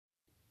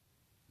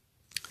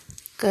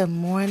Good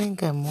morning,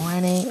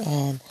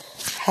 and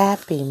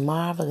happy,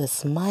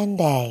 marvelous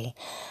Monday.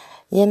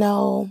 You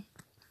know,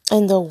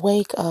 in the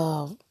wake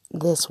of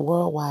this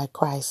worldwide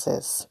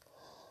crisis,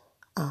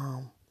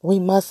 we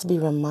must be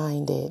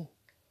reminded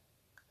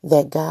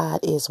that God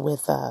is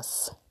with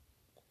us.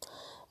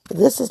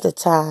 This is the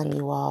time,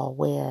 you all,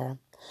 where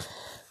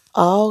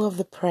all of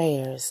the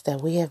prayers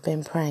that we have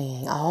been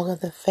praying, all of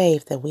the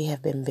faith that we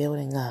have been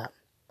building up,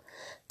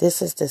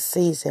 this is the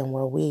season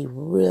where we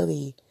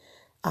really,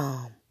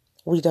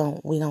 we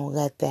don't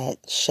let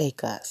that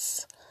shake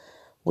us.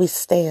 We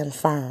stand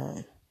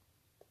firm.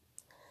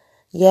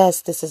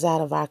 Yes, this is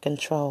out of our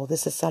control.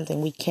 This is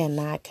something we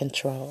cannot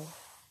control.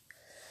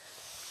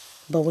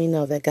 But we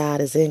know that God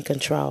is in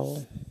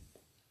control.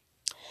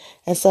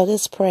 And so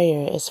this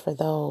prayer is for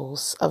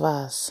those of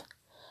us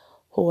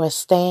who are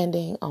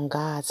standing on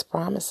God's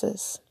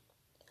promises.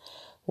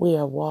 We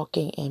are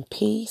walking in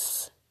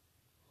peace.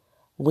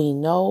 We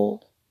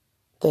know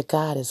that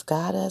God has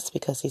got us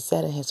because He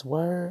said in His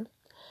word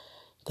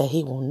that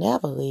He will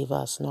never leave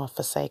us nor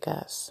forsake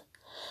us.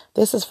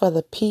 This is for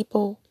the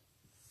people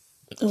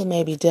who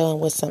may be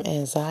dealing with some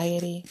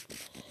anxiety,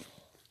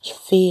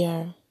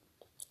 fear,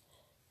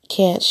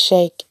 can't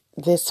shake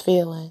this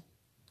feeling.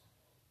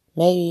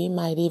 Maybe you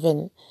might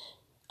even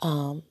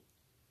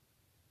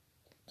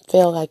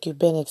feel like you've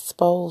been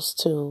exposed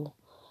to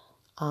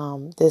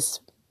this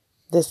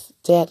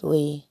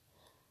deadly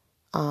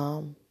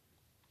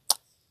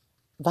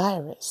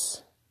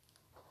virus.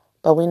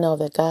 But we know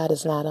that God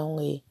is not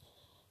only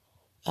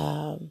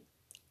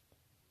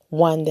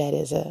one that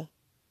is a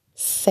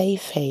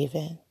safe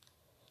haven,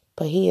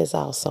 but He is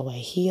also a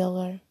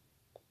healer.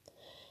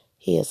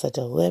 He is a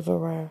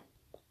deliverer.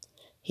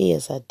 He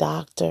is a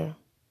doctor.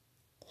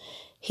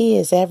 He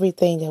is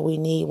everything that we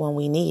need when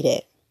we need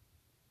it.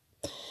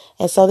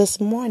 And so this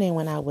morning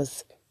when I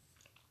was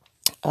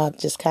up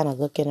just kind of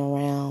looking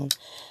around,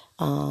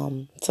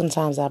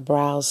 sometimes I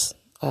browse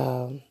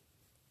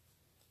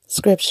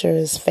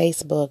scriptures,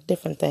 Facebook,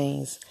 different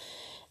things.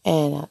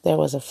 And there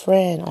was a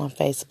friend on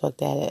Facebook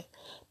that had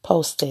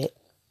posted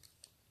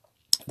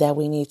that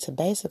we need to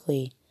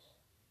basically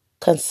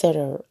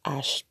consider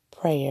our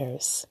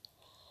prayers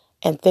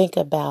and think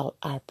about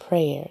our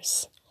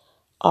prayers.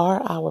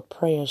 Are our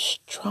prayers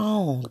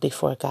strong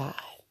before God?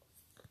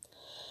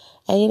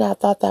 And I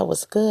thought that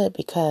was good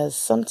because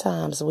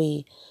sometimes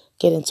we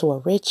get into a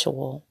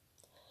ritual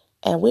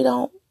and we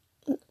don't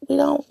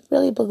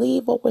really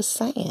believe what we're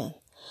saying.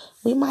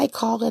 We might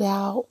call it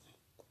out,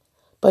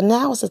 but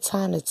now is the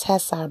time to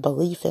test our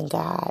belief in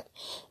God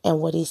and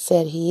what He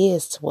said He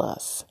is to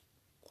us.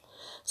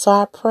 So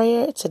our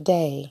prayer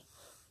today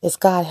is,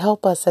 God,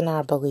 help us in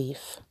our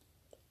belief.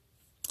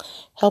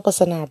 Help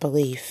us in our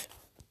belief.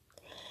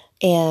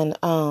 And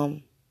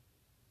the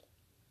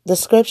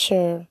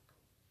scripture,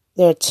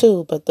 there are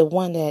two, but the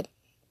one that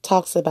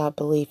talks about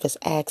belief is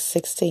Acts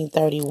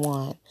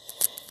 16:31.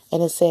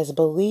 And it says,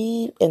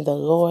 believe in the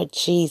Lord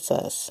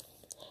Jesus,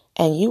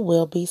 and you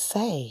will be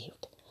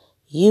saved,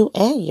 you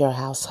and your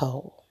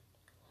household.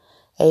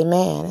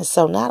 Amen. And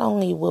so not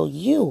only will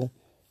you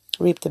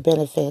reap the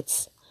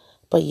benefits,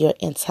 but your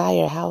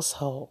entire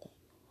household,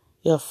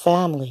 your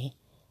family,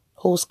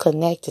 who's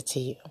connected to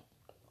you.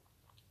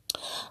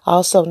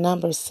 Also,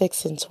 Numbers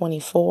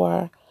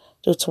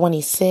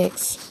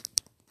 6:24-26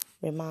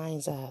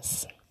 reminds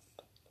us.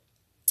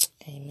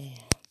 Amen.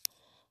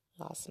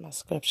 Lost my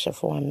scripture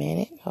for a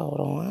minute. Hold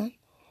on.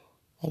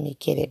 Let me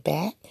get it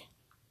back.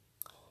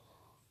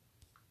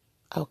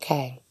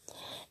 Okay.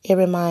 It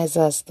reminds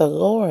us, the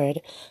Lord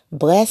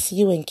bless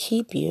you and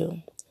keep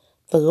you.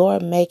 The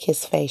Lord make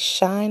His face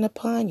shine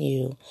upon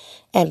you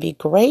and be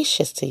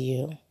gracious to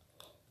you.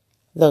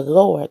 The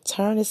Lord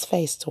turn His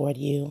face toward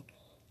you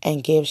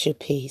and gives you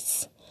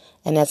peace.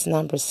 And that's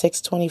Numbers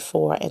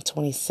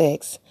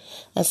 6:24-26.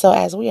 And so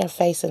as we are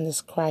facing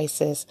this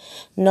crisis,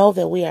 know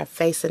that we are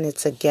facing it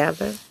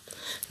together.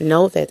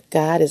 Know that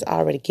God has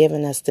already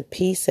given us the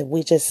peace if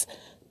we just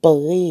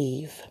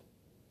believe.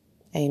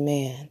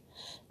 Amen.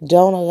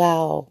 Don't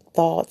allow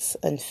thoughts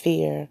and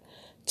fear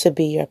to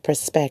be your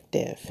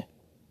perspective.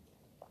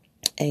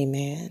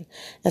 Amen.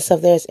 And so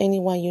if there's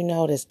anyone you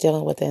know that's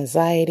dealing with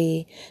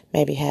anxiety,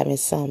 maybe having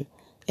some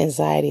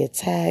anxiety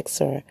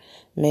attacks, or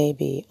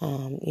maybe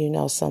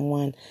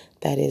someone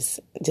that is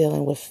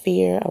dealing with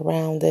fear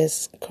around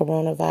this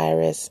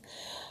coronavirus,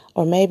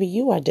 or maybe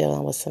you are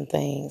dealing with some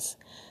things,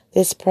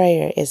 this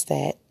prayer is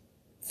that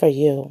for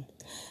you,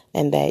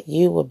 and that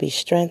you will be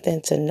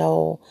strengthened to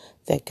know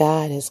that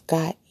God has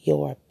got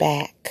your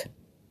back.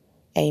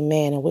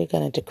 Amen. And we're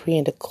going to decree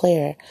and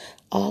declare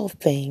all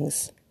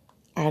things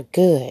are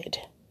good.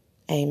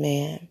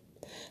 Amen.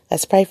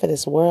 Let's pray for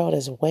this world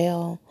as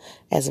well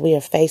as we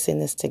are facing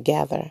this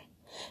together.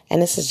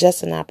 And this is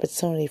just an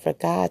opportunity for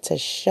God to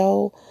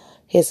show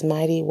His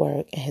mighty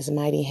work and His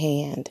mighty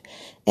hand,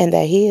 and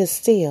that He is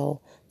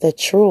still the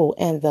true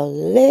and the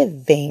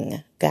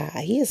living God.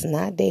 He is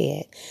not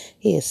dead.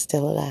 He is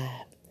still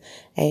alive.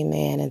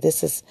 Amen. And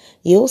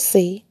you'll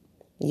see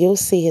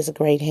His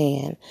great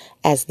hand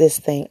as this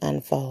thing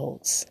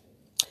unfolds.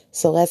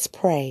 So let's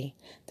pray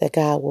that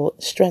God will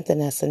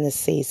strengthen us in this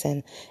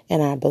season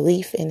and our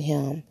belief in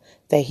Him,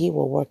 that He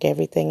will work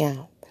everything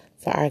out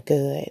for our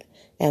good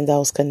and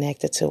those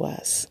connected to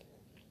us.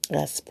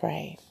 Let's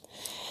pray.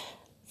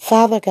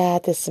 Father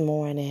God, this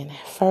morning,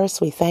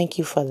 first we thank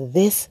you for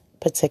this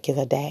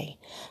particular day,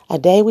 a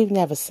day we've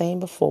never seen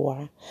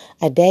before,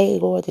 a day,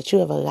 Lord, that you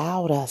have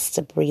allowed us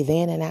to breathe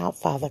in and out,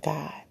 Father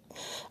God,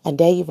 a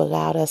day you've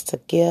allowed us to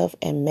give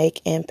and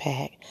make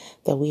impact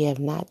that we have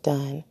not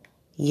done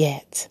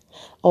yet.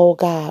 Oh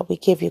God, we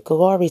give you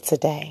glory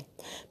today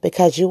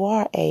because you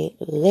are a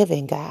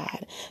living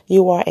God.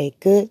 You are a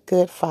good,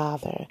 good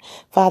Father.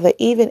 Father,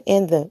 even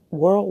in the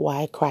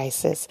worldwide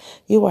crisis,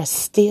 you are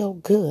still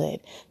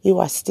good. You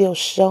are still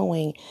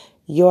showing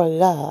your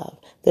love.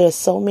 There's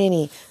so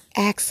many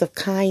acts of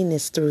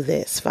kindness through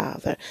this,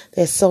 Father.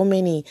 There's so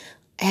many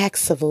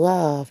acts of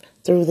love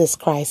through this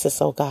crisis,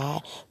 oh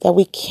God, that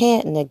we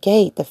can't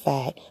negate the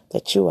fact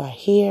that you are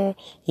here,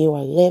 you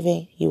are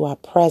living, you are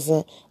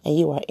present, and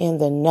you are in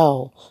the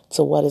know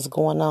to what is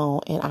going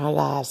on in our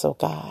lives, oh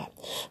God.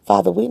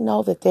 Father, we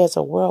know that there's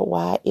a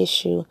worldwide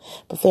issue,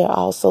 but there are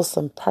also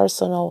some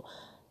personal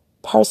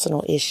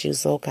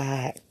issues, oh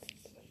God,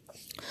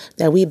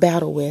 that we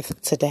battle with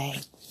today.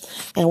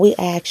 And we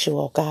ask you,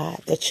 oh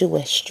God, that you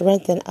will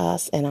strengthen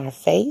us in our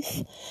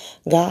faith.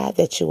 God,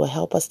 that you will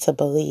help us to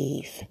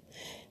believe.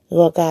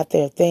 Lord God,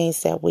 there are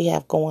things that we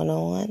have going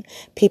on.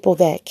 People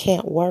that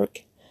can't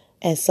work,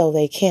 and so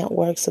they can't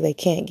work, so they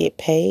can't get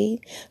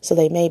paid. So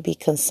they may be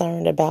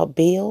concerned about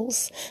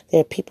bills. There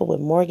are people with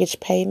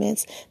mortgage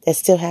payments that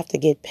still have to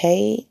get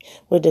paid.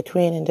 We're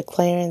decreeing and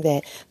declaring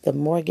that the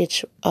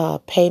mortgage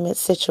payment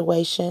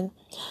situation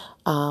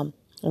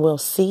will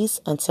cease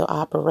until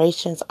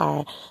operations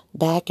are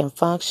back and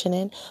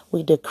functioning.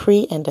 We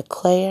decree and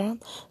declare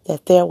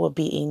that there will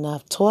be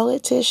enough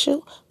toilet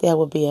tissue, there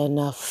will be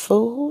enough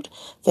food,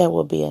 there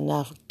will be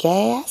enough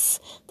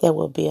gas, there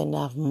will be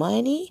enough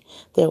money,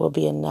 there will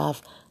be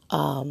enough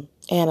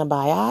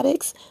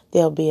antibiotics,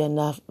 there'll be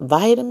enough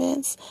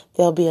vitamins,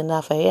 there'll be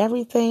enough of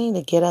everything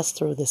to get us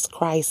through this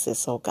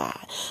crisis, oh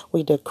God.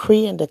 We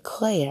decree and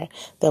declare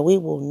that we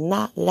will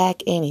not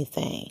lack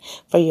anything,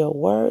 for your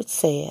word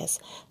says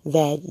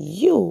that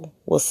you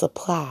will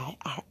supply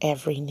our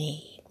every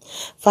need.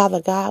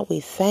 Father God, we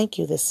thank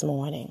you this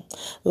morning,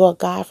 Lord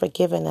God, for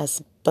giving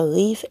us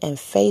belief and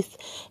faith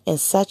in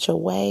such a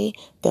way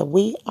that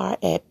we are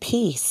at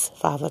peace,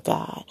 Father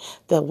God,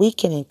 that we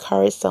can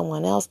encourage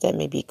someone else that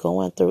may be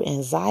going through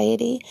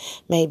anxiety,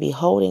 may be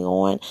holding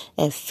on,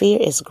 and fear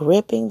is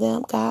gripping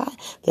them, God.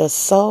 Their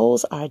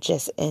souls are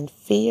just in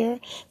fear.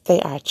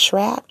 They are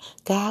trapped.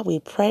 God, we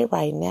pray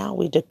right now,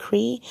 we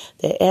decree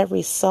that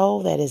every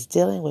soul that is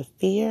dealing with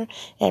fear,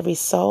 every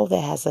soul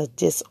that has a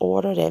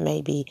disorder that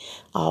may be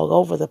all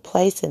over the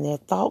place in their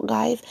thought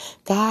life,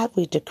 God,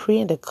 we decree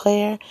and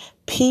declare,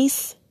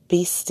 peace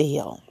be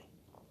still.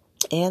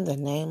 In the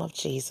name of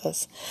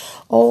Jesus.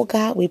 Oh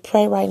God, we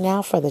pray right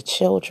now for the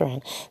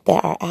children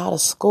that are out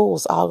of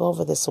schools all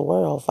over this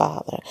world,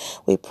 Father.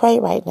 We pray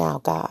right now,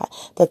 God,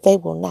 that they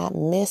will not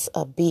miss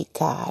a beat,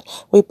 God.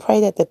 We pray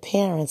that the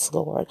parents,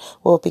 Lord,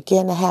 will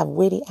begin to have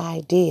witty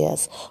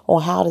ideas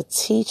on how to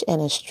teach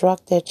and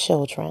instruct their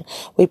children.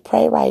 We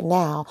pray right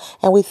now,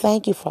 and we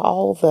thank you for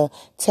all the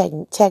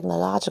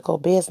technological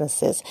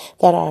businesses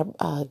that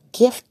are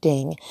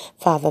gifting,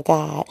 Father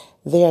God,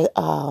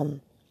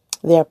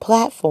 their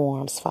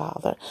platforms,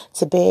 Father,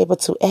 to be able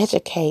to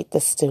educate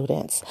the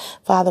students.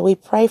 Father, we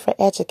pray for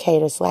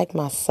educators like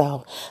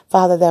myself,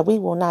 Father, that we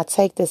will not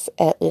take this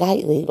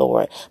lightly,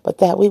 Lord, but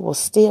that we will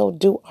still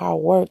do our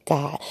work,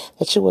 God,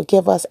 that you will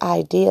give us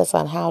ideas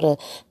on how to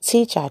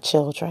teach our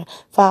children.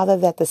 Father,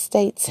 that the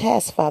state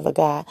test, Father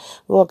God,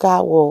 Lord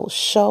God, will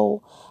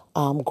show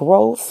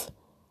growth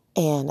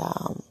and,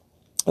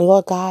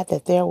 Lord God,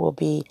 that there will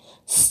be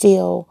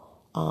still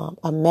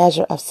a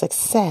measure of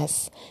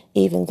success,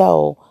 even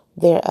though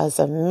there is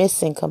a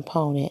missing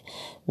component,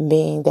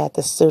 being that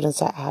the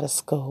students are out of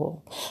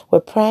school.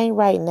 We're praying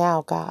right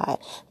now, God,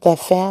 that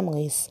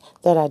families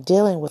that are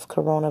dealing with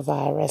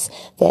coronavirus,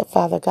 that,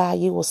 Father God,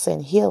 you will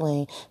send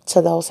healing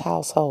to those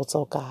households,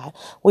 oh God.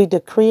 We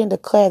decree and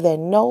declare that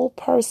no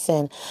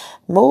person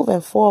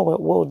moving forward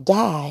will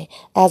die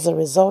as a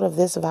result of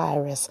this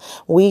virus.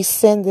 We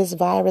send this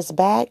virus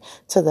back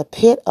to the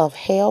pit of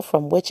hell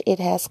from which it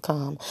has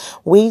come.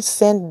 We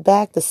send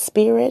back the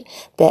spirit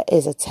that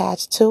is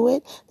attached to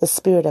it, the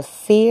spirit of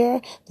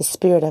fear, the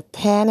spirit of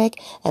panic,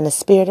 and the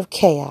spirit of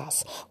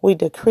chaos. We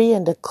decree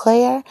and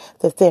declare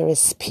that there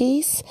is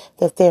peace,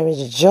 that there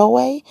is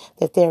joy,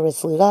 that there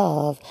is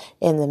love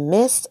in the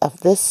midst of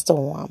this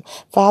storm.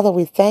 Father,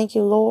 we thank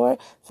you, Lord,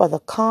 for the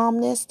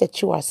calmness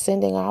that you are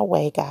sending our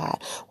way,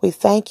 God. We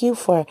thank you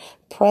for a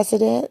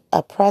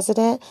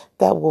president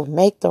that will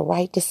make the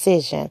right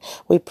decision.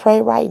 We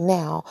pray right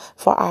now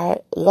for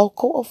our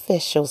local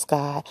officials,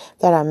 God,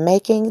 that are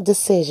making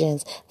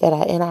decisions that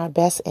are in our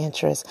best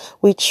interest.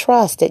 We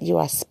trust that you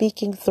are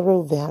speaking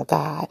through them,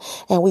 God,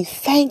 and we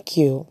thank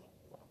you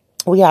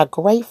We are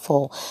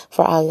grateful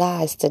for our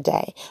lives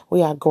today.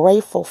 We are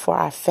grateful for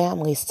our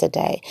families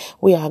today.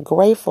 We are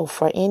grateful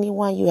for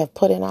anyone you have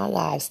put in our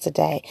lives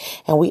today.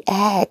 And we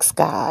ask,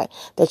 God,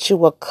 that you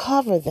will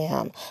cover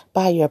them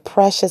by your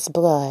precious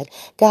blood.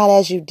 God,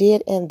 as you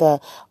did in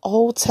the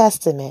Old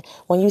Testament,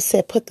 when you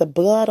said put the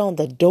blood on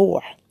the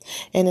door,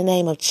 in the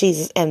name of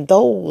Jesus. And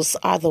those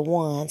are the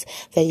ones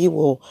that you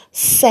will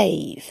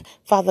save.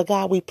 Father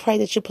God, we pray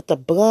that you put the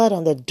blood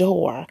on the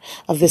door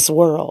of this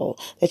world,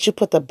 that you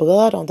put the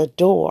blood on the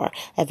door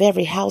of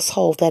every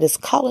household that is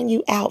calling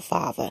you out,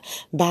 Father,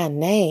 by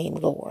name,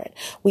 Lord.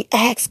 We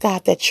ask,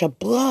 God, that your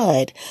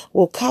blood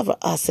will cover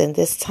us in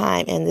this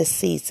time and this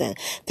season,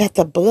 that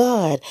the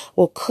blood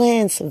will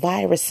cleanse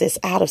viruses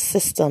out of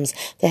systems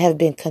that have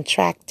been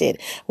contracted.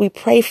 We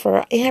pray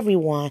for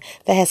everyone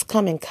that has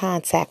come in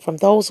contact, from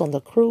those on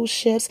the cruise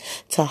ships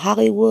to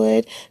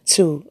Hollywood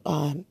to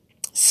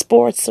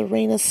sports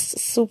arenas,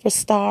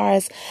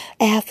 superstars,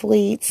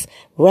 athletes,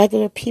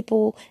 regular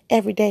people,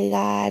 everyday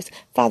lives.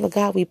 Father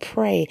God, we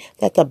pray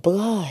that the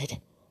blood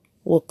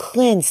will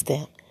cleanse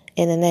them.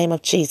 In the name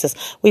of Jesus,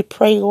 we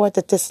pray, Lord,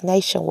 that this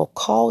nation will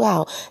call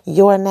out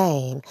your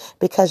name,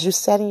 because you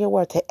said in your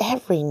word that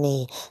every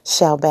knee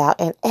shall bow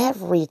and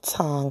every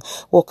tongue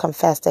will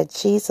confess that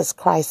Jesus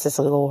Christ is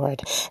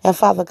Lord. And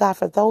Father God,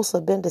 for those who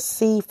have been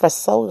deceived for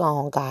so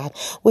long, God,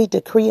 we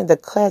decree and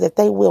declare that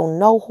they will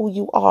know who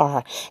you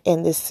are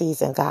in this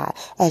season, God,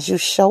 as you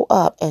show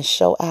up and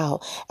show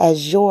out,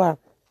 as your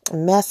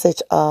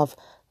message of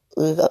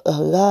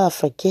love,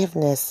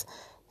 forgiveness,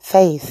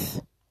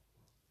 faith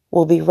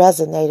will be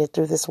resonated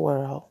through this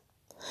world.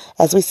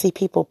 As we see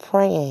people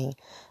praying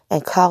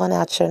and calling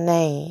out your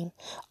name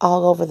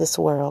all over this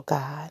world,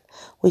 God,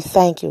 we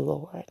thank you,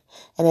 Lord.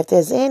 And if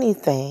there's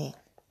anything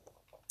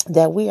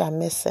that we are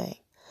missing,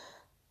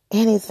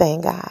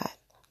 anything, God,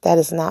 that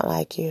is not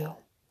like you,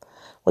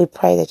 we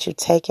pray that you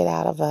take it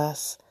out of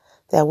us,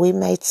 that we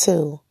may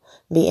too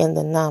be in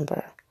the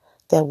number,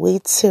 that we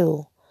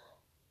too,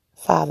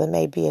 Father,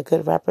 may be a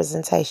good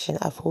representation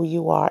of who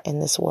you are in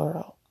this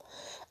world.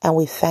 And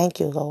we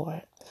thank you,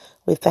 Lord.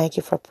 We thank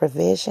you for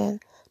provision,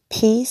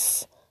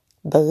 peace,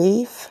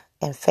 belief,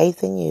 and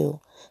faith in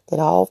you, that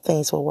all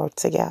things will work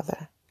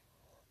together.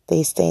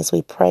 These things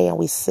we pray, and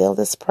we seal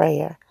this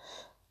prayer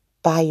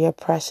by your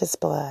precious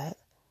blood.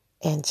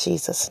 In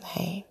Jesus'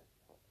 name,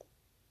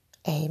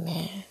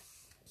 amen.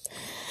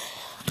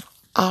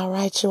 All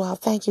right, you all.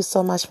 Thank you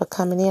so much for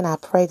coming in. I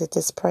pray that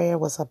this prayer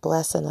was a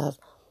blessing of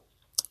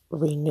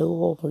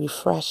renewal,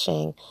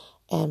 refreshing,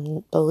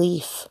 and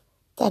belief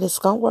that it's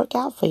going to work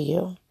out for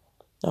you.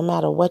 No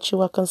matter what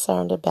you are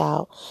concerned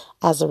about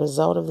as a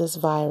result of this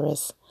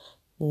virus,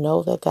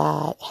 know that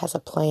God has a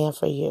plan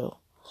for you.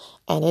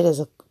 And it is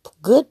a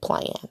good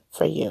plan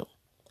for you.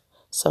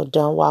 So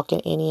don't walk in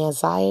any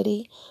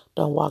anxiety.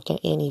 Don't walk in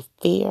any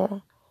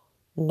fear.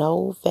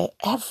 Know that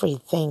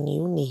everything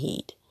you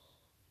need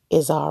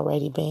is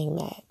already being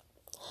met.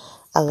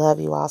 I love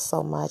you all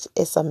so much.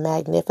 It's a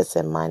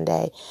magnificent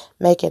Monday.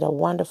 Make it a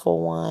wonderful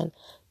one.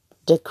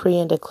 Decree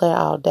and declare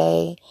all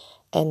day,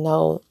 and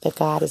know that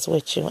God is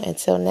with you.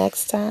 Until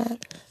next time,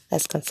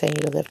 let's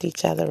continue to lift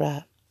each other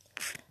up.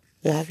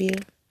 Love you,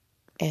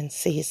 and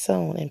see you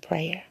soon in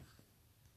prayer.